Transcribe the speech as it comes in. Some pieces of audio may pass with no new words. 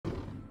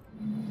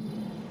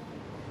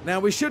Now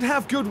we should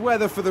have good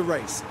weather for the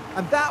race,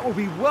 and that will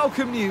be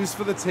welcome news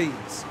for the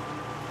teams.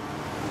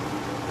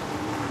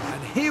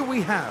 And here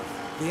we have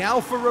the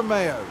Alfa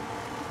Romeo.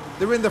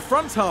 They're in the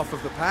front half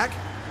of the pack,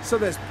 so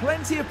there's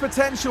plenty of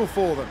potential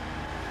for them.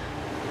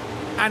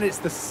 And it's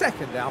the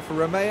second Alfa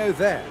Romeo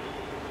there.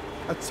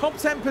 A top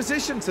 10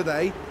 position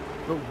today,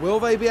 but will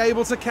they be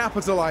able to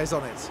capitalise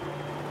on it?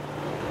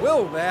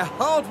 Will their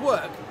hard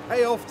work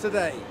pay off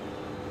today?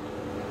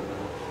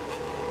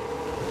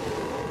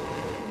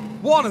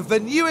 One of the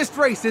newest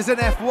races in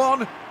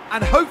F1,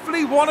 and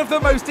hopefully one of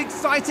the most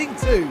exciting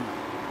too.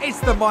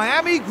 It's the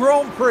Miami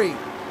Grand Prix.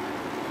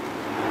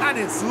 And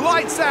it's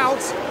lights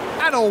out,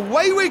 and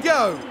away we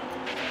go.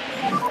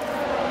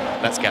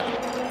 Let's go.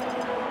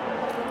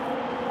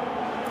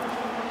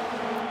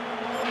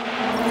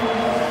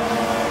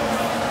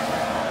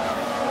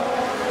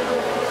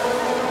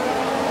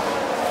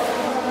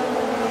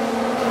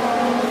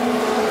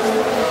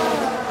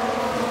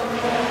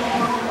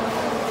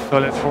 So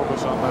let's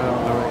focus on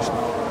the race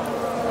now.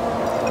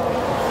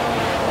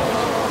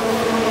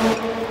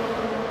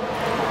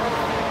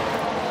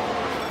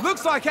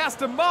 Looks like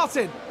Aston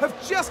Martin have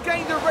just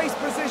gained a race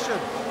position.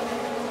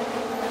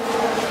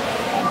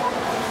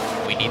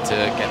 We need to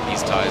get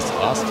these tyres to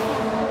last.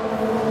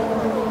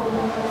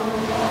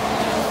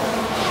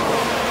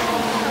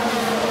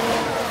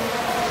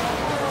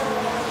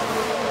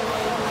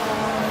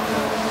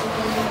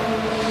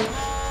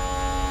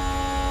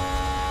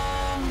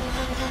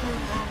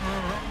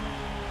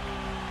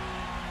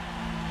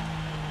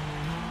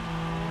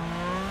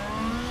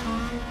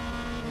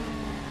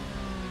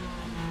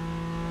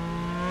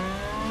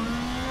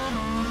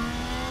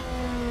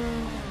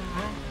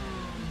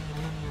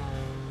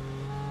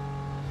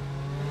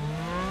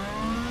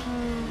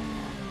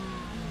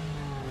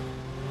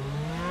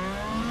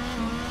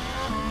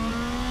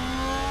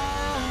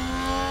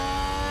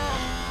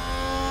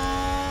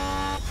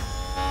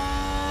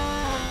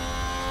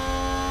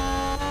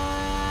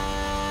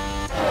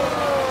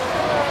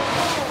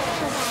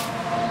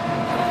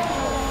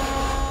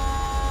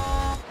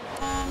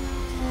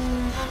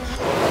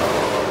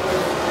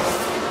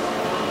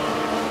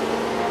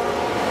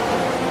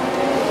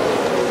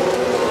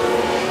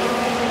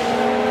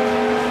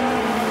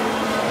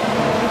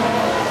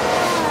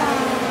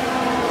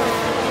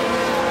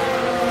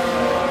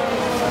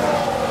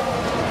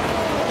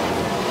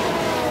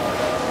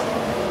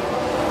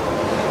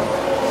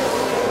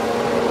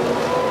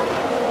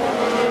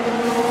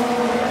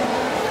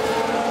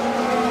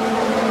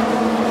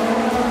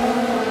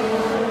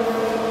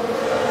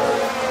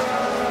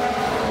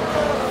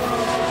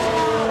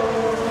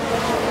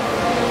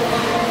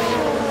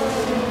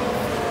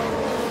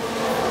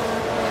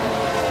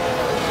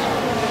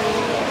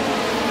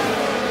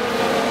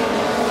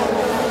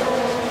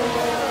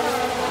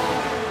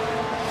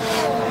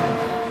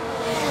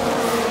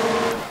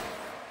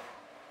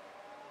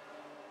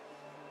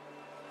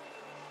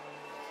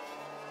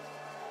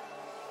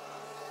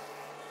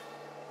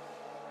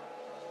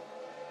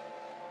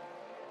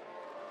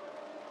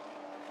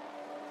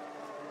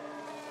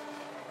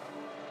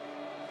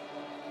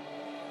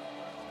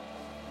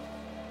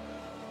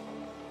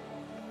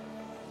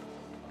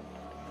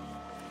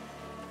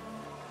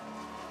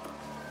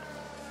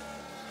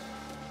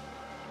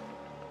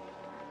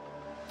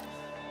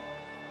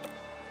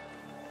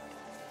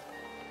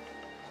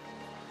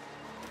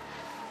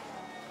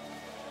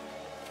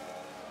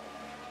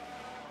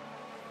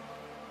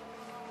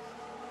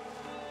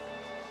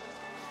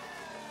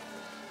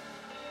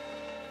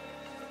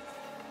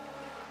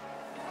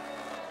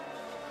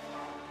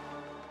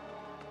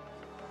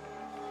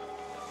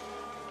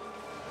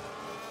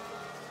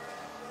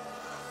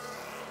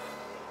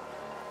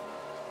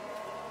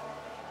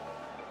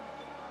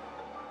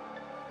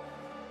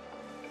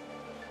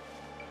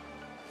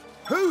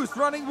 Who's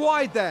running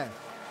wide there?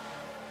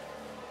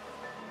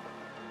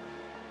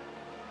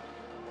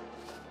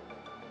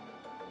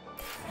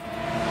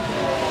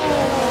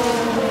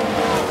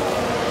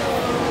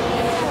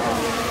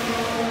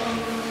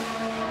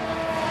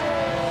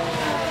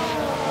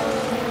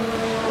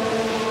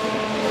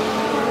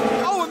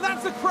 Oh, and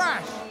that's a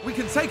crash. We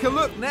can take a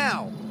look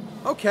now.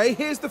 Okay,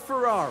 here's the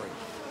Ferrari.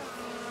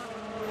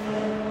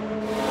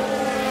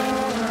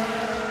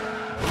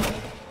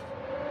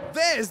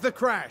 There's the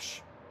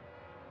crash.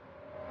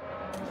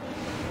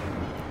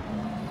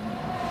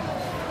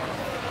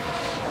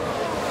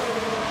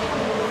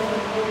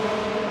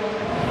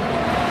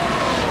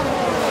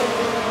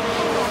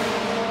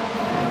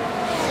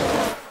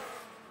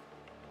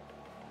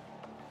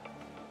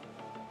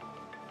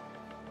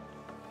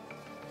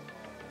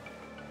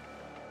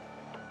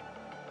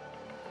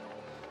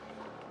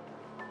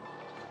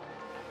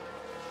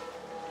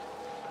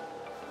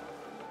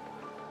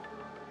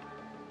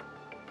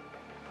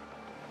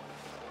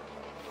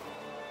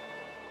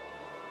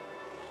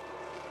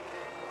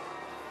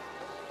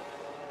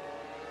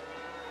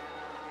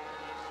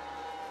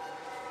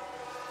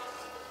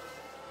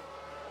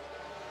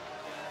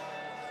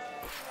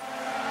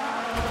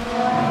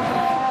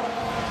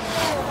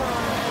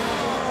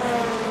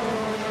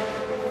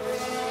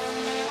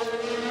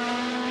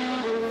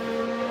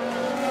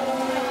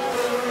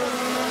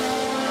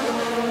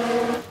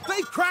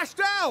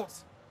 out.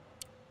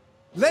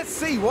 Let's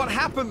see what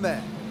happened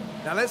there.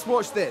 Now let's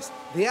watch this.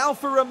 The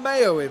Alfa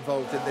Romeo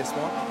involved in this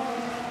one.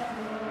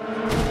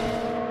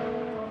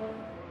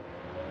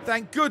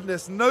 Thank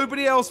goodness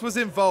nobody else was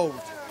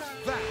involved.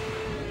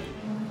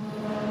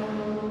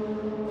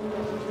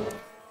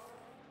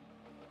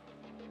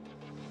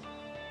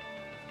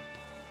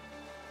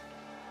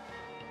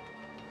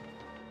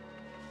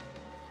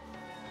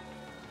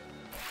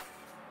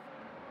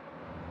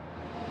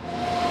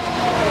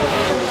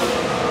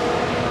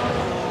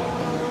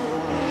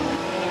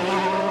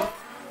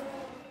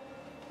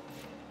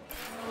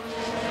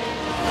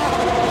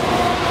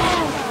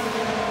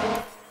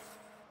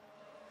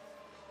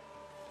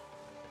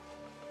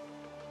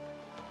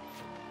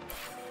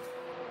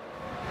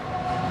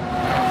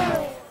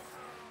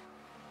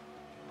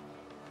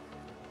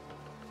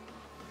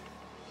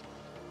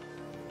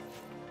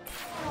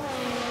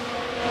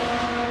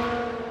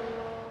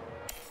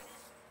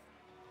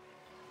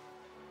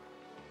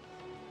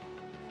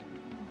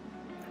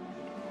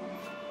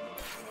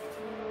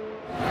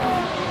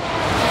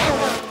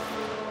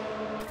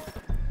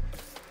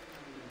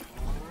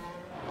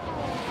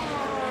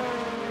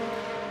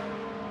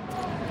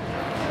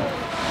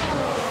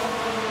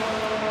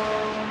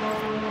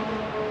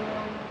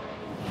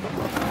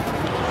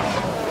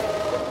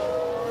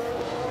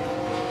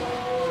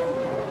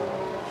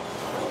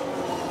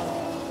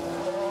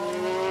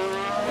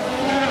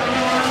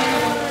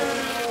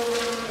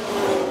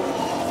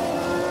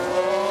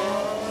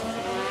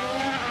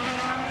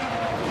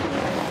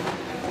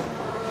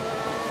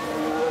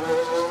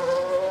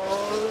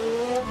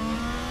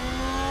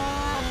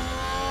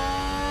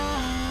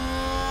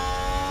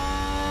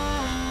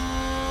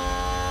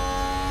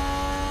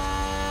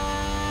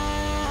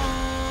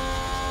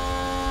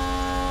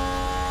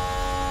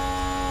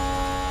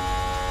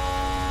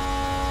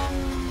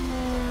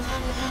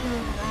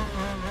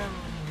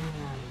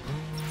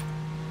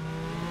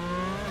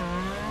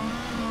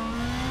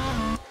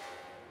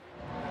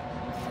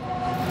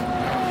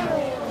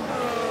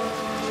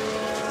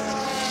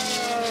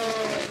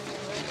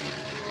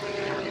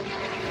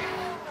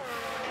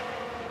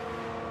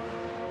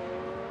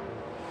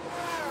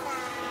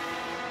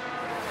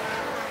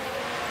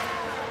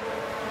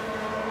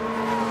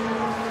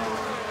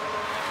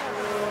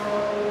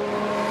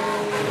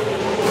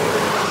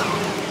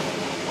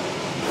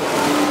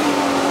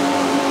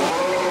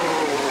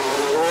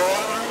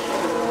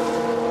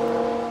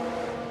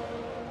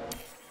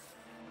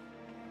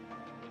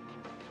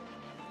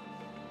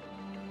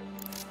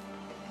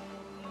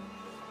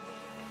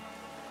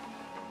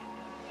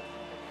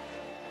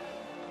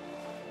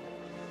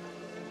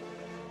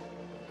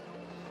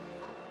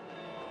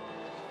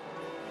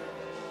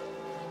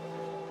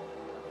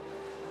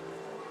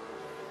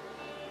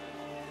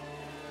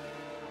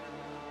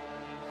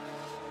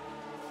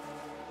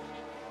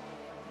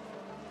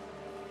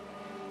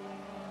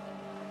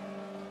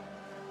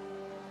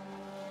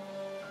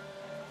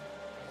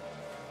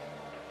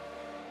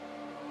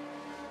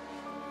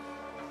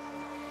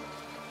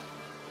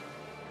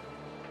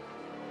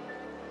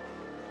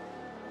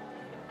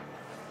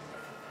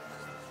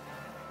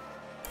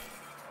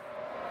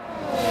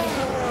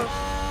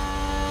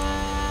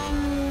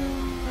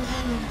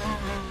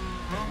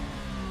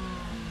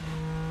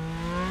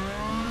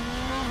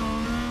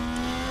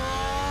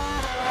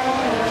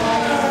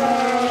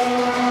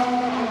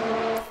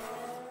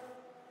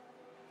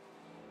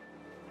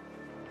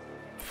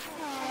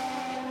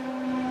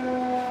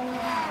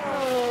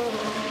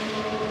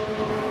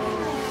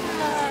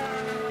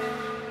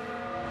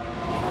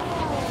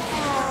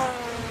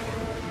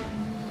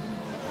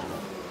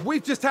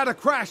 We've just had a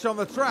crash on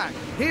the track.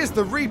 Here's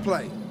the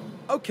replay.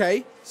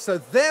 Okay, so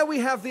there we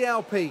have the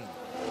Alpine.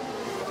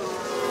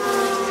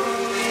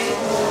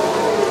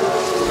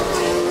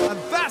 And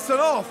that's an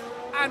off,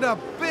 and a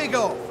big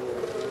off.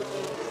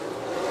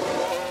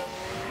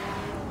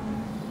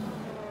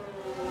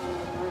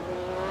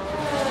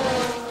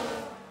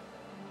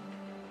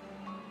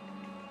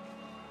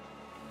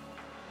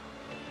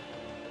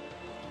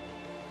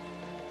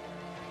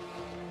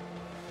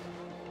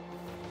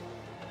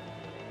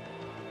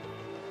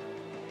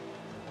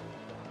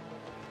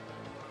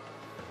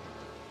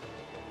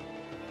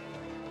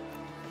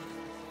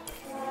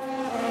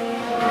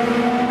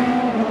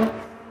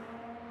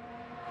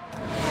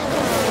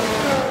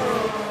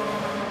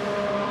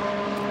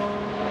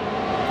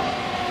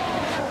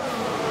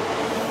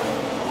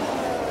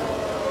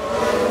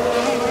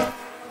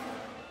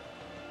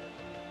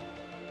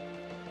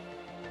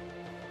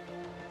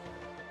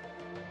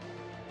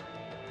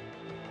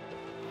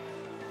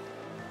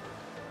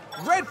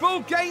 Red Bull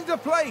gained a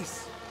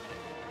place.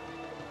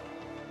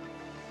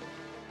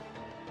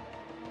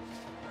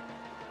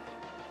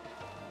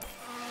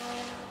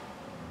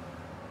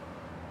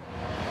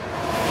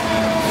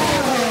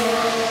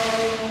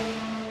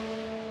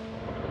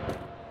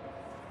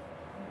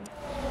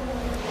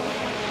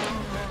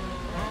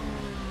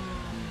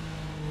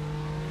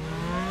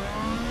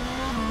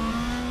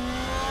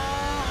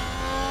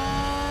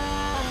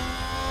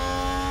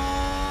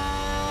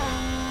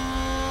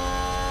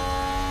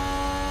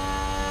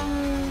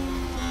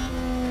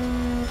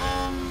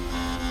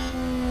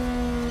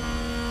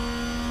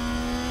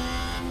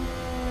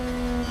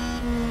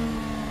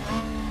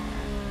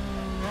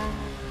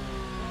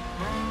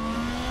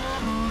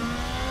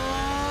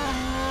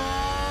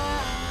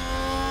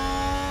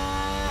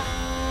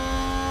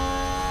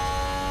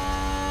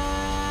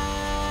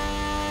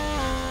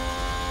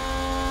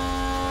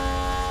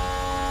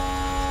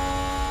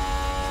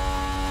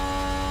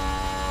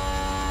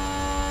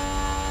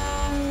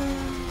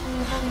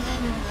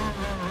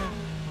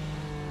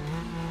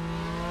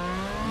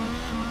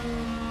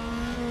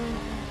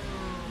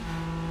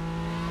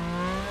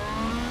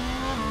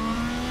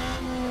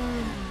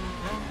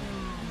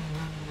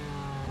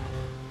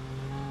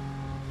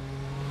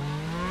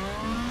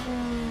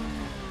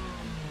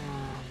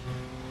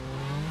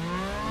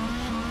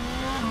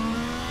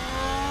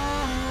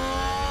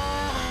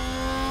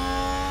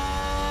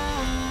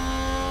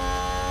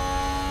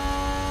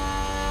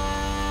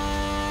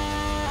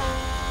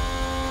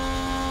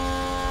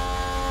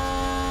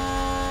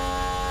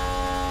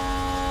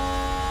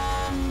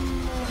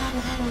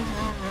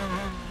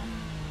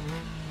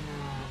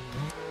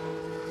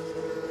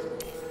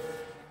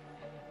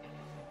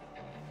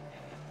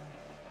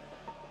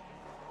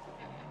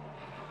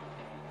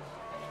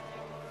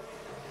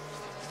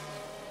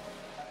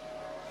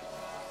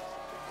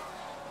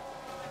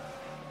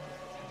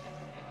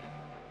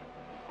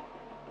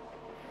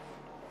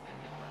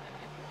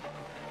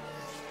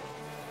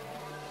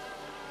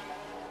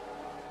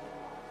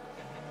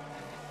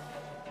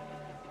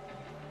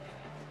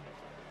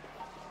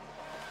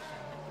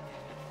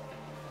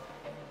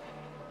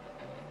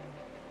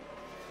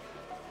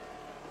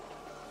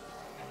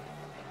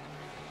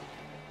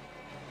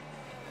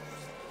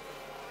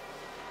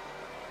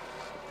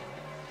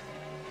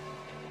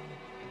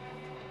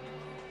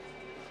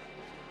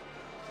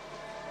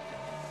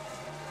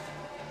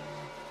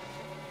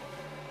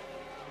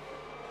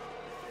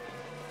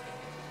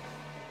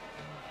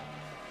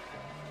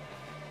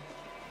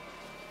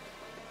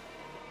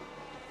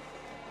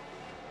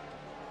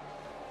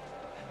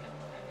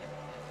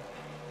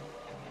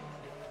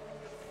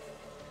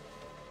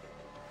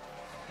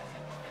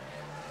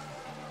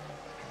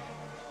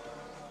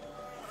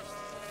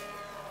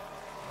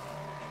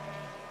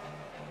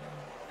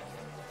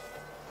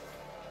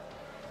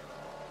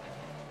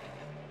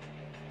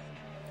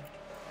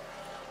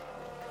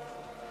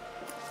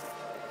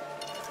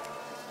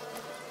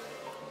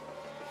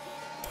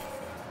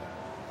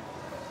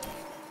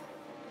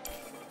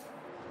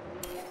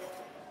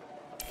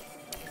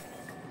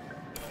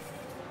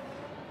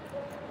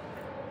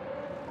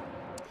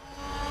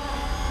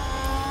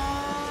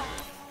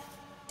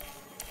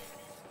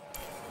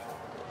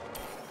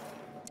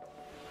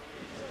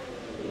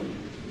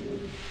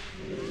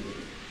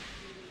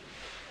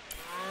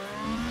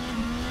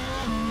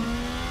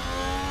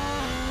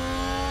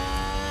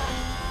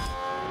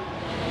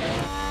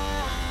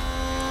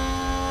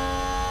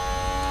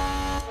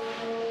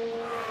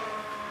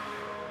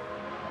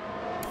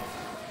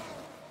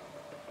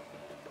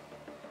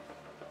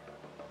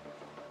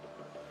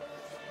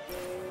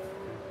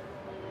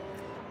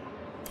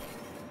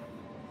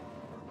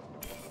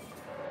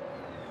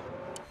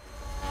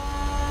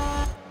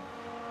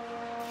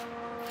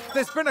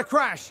 There's been a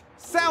crash.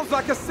 Sounds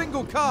like a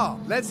single car.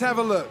 Let's have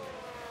a look.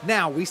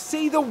 Now we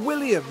see the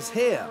Williams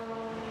here.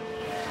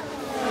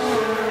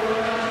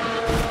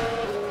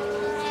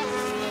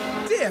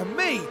 Dear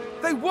me,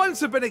 they won't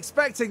have been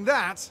expecting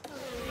that.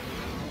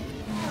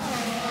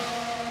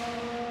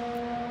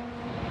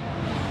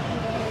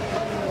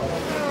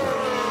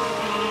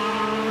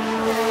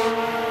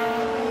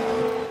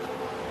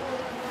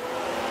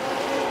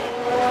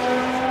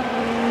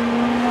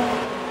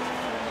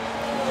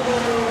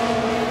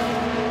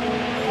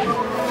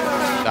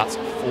 That's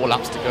 4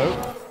 laps to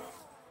go.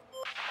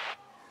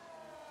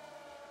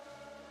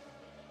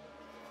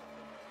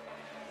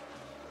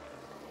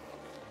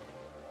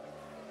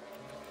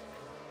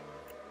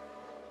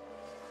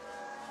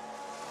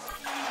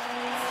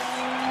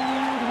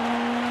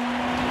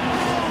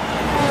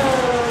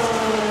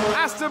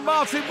 Aston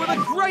Martin with a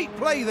great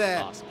play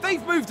there.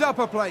 They've moved up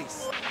a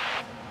place.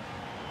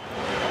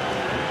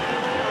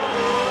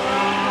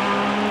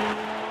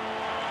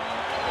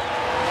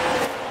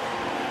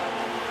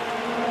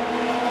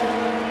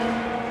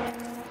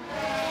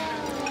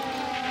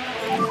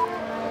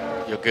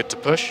 You're good to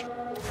push.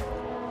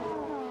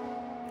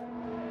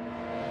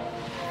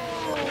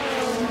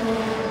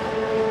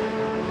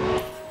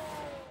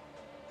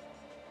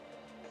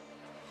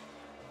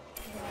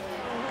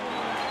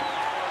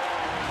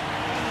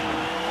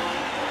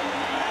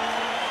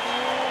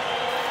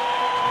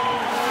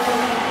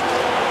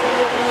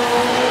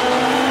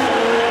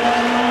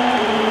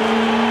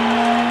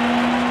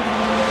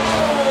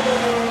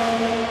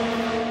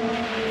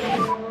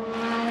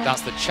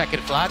 That's the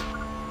checkered flag.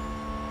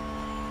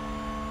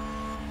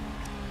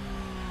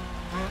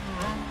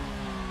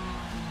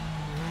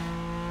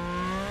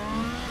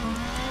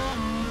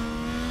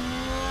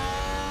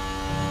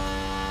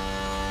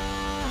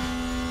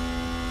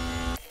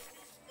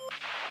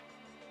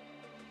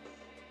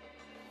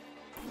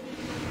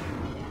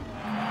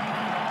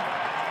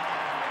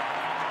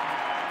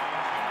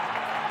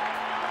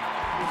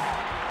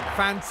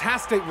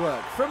 Fantastic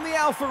work from the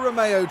Alfa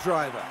Romeo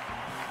driver.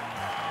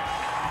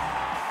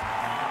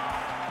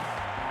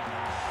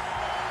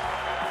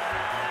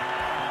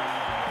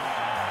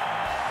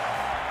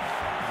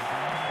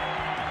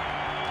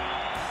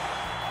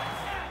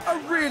 A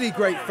really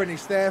great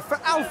finish there for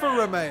Alfa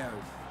Romeo.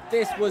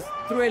 This was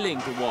thrilling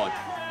to watch.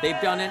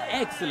 They've done an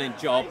excellent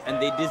job and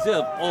they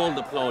deserve all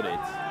the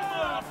plaudits.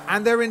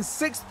 And they're in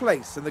 6th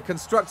place in the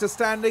constructor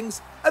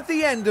standings at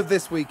the end of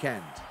this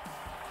weekend.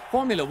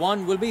 Formula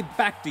One will be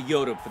back to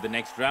Europe for the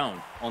next round,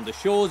 on the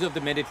shores of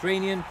the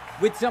Mediterranean,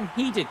 with some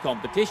heated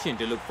competition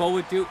to look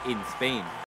forward to in Spain.